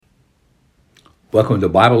Welcome to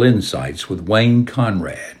Bible Insights with Wayne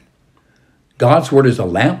Conrad. God's Word is a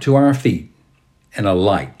lamp to our feet and a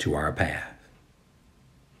light to our path.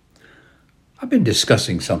 I've been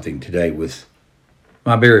discussing something today with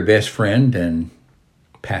my very best friend and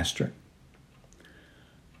pastor.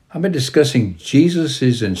 I've been discussing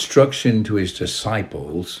Jesus' instruction to his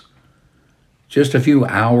disciples just a few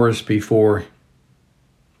hours before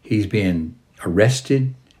he's been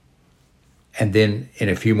arrested, and then in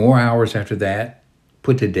a few more hours after that,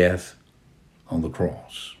 put to death on the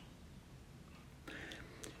cross.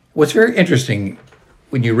 What's very interesting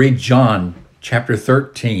when you read John chapter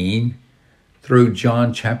 13 through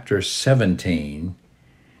John chapter 17,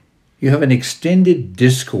 you have an extended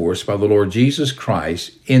discourse by the Lord Jesus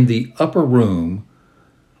Christ in the upper room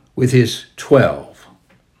with his 12.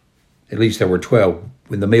 At least there were 12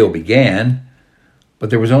 when the meal began, but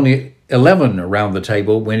there was only 11 around the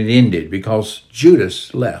table when it ended because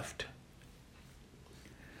Judas left.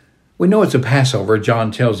 We know it's a Passover, John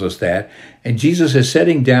tells us that, and Jesus is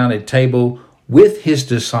sitting down at table with his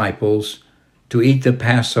disciples to eat the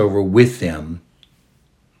Passover with them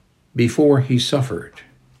before he suffered.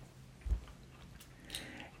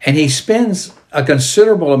 And he spends a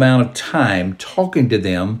considerable amount of time talking to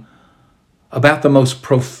them about the most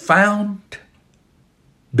profound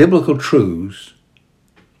biblical truths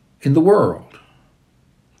in the world.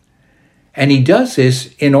 And he does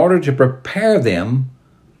this in order to prepare them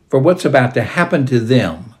for what's about to happen to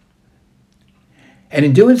them. And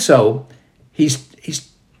in doing so, he's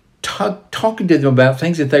talking to them about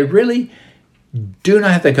things that they really do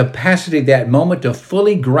not have the capacity at that moment to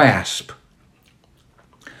fully grasp.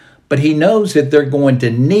 But he knows that they're going to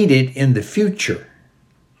need it in the future.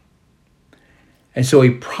 And so he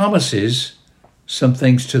promises some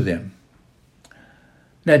things to them.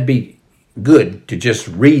 That'd be good to just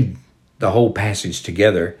read the whole passage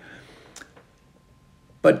together.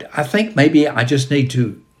 But I think maybe I just need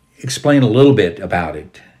to explain a little bit about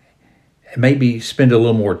it and maybe spend a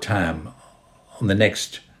little more time on the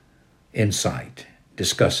next insight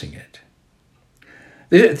discussing it.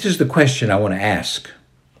 This is the question I want to ask,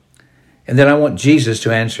 and then I want Jesus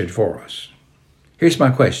to answer it for us. Here's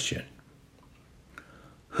my question.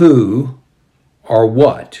 Who or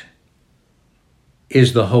what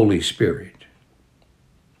is the Holy Spirit?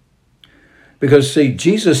 Because, see,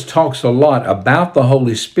 Jesus talks a lot about the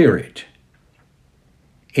Holy Spirit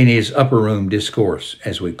in his upper room discourse,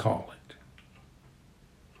 as we call it.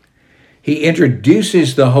 He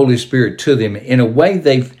introduces the Holy Spirit to them in a way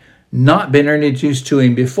they've not been introduced to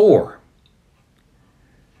him before.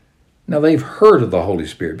 Now, they've heard of the Holy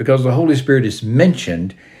Spirit because the Holy Spirit is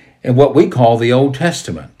mentioned in what we call the Old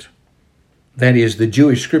Testament. That is, the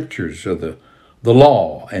Jewish scriptures of the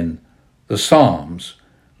law and the Psalms,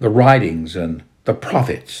 the writings and the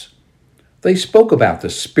prophets. They spoke about the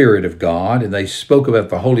Spirit of God, and they spoke about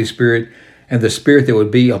the Holy Spirit and the Spirit that would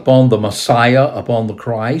be upon the Messiah, upon the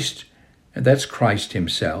Christ, and that's Christ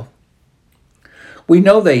himself. We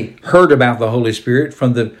know they heard about the Holy Spirit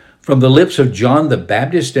from the lips of John the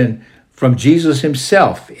Baptist and from Jesus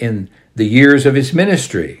himself in the years of his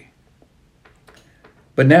ministry.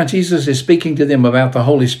 But now Jesus is speaking to them about the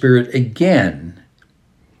Holy Spirit again,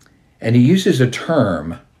 and he uses a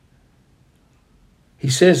term. He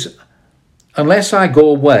says, unless I go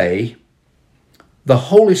away, the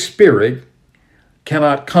Holy Spirit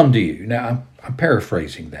cannot come to you. Now, I'm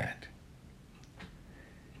paraphrasing that.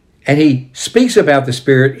 And he speaks about the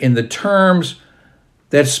Spirit in the terms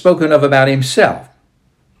that's spoken of about himself.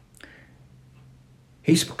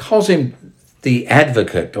 He calls him the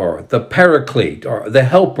advocate or the paraclete or the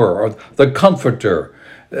helper or the comforter.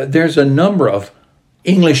 There's a number of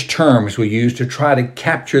English terms we use to try to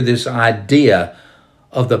capture this idea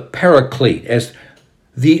of the paraclete as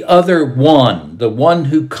the other one, the one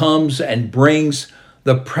who comes and brings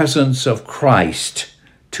the presence of Christ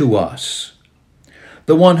to us.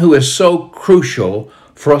 The one who is so crucial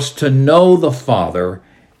for us to know the Father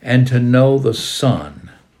and to know the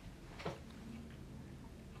Son.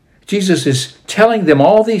 Jesus is telling them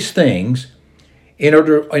all these things in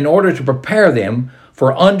order to prepare them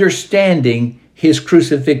for understanding his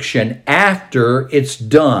crucifixion after it's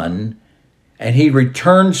done, and he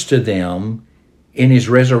returns to them in his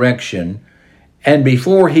resurrection, and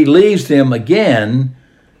before he leaves them again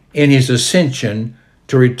in his ascension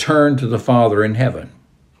to return to the Father in heaven.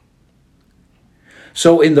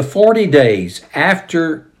 So in the 40 days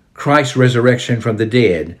after Christ's resurrection from the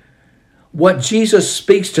dead, what Jesus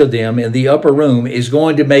speaks to them in the upper room is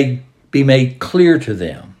going to be made clear to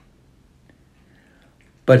them.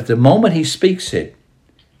 But at the moment he speaks it,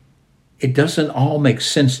 it doesn't all make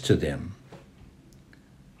sense to them.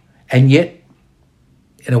 And yet,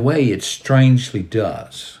 In a way, it strangely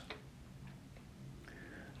does.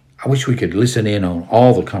 I wish we could listen in on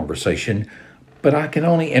all the conversation, but I can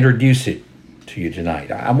only introduce it to you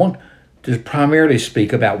tonight. I want to primarily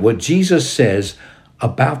speak about what Jesus says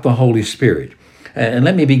about the Holy Spirit. And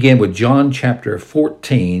let me begin with John chapter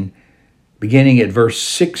 14, beginning at verse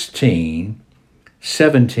 16,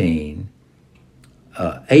 17,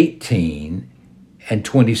 18, and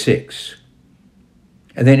 26.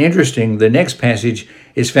 And then interesting, the next passage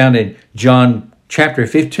is found in John chapter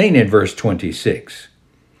 15 and verse 26.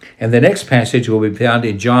 And the next passage will be found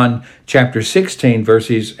in John chapter 16,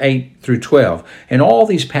 verses 8 through 12. And all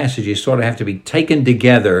these passages sort of have to be taken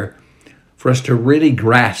together for us to really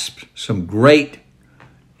grasp some great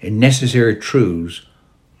and necessary truths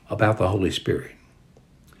about the Holy Spirit.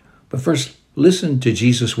 But first, listen to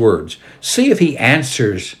Jesus' words. See if he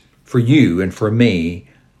answers for you and for me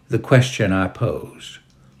the question I posed.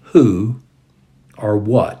 Who or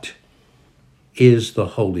what is the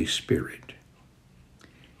Holy Spirit?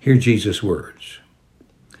 Hear Jesus' words.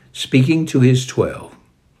 Speaking to his 12,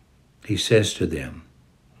 he says to them,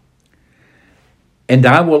 "And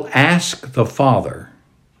I will ask the Father,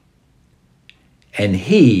 and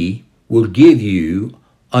he will give you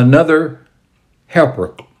another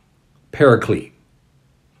helper, paraclete,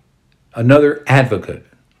 another advocate,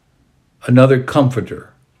 another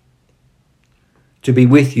comforter, to be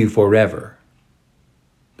with you forever."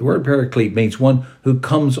 The word paraclete means one who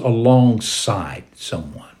comes alongside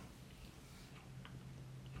someone.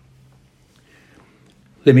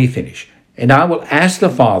 Let me finish. "And I will ask the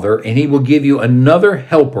Father, and he will give you another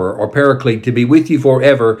helper or paraclete to be with you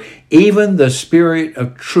forever, even the Spirit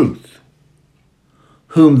of truth,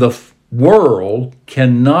 whom the world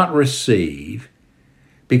cannot receive,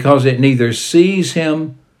 because it neither sees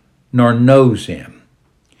him nor knows him.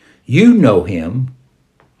 You know him,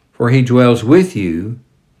 for he dwells with you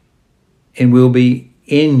and will be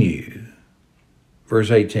in you."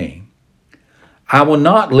 Verse 18. "I will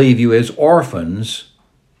not leave you as orphans.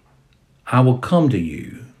 I will come to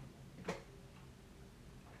you."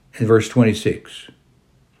 In verse 26.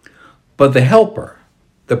 "But the helper,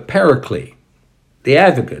 the paraclete, the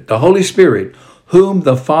advocate, the Holy Spirit, whom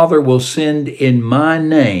the Father will send in my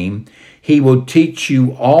name, he will teach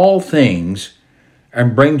you all things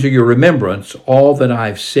and bring to your remembrance all that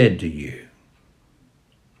I've said to you."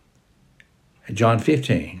 John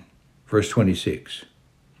 15, verse 26.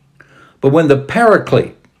 "But when the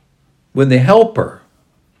paraclete, when the helper,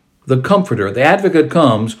 the comforter, the advocate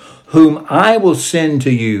comes, whom I will send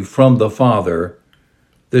to you from the Father,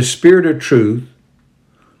 the Spirit of truth,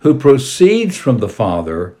 who proceeds from the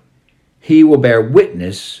Father, he will bear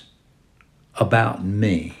witness about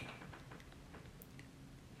me."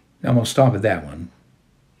 Now I'm going to stop at that one.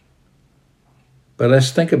 But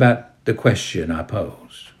let's think about the question I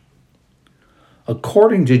posed.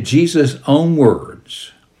 According to Jesus' own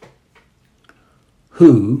words,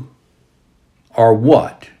 who or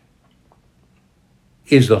what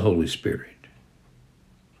is the Holy Spirit?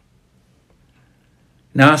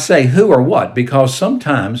 Now I say who or what because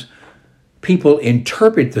sometimes people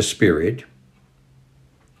interpret the Spirit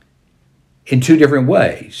in two different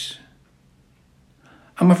ways.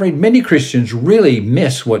 I'm afraid many Christians really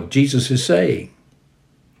miss what Jesus is saying,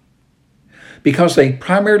 because they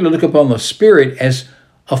primarily look upon the Spirit as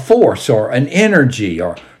a force or an energy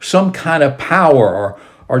or some kind of power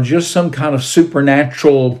or just some kind of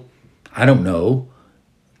supernatural,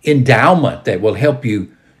 endowment that will help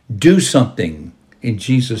you do something in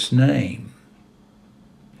Jesus' name.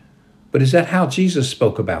 But is that how Jesus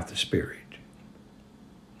spoke about the Spirit?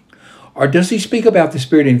 Or does he speak about the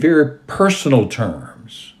Spirit in very personal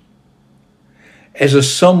terms, as a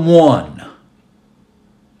someone,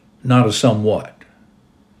 not a somewhat?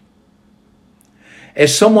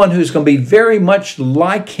 As someone who's going to be very much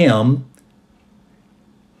like him.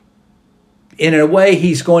 In a way,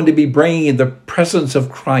 he's going to be bringing the presence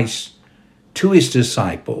of Christ to his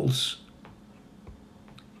disciples.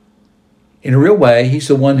 In a real way, he's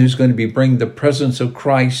the one who's going to be bringing the presence of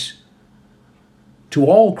Christ to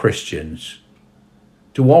all Christians,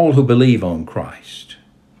 to all who believe on Christ.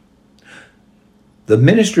 The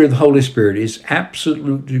ministry of the Holy Spirit is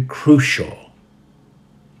absolutely crucial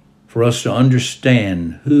for us to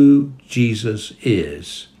understand who Jesus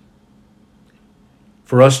is,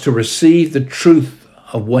 for us to receive the truth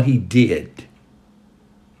of what he did,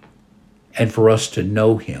 and for us to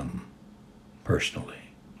know him personally.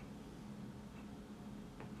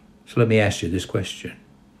 So let me ask you this question.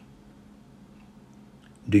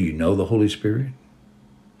 Do you know the Holy Spirit?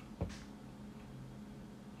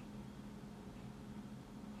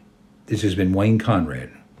 This has been Wayne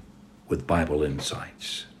Conrad with Bible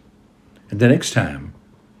insights. And the next time,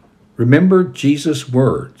 remember Jesus'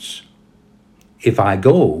 words, "If I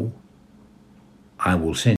go, I will send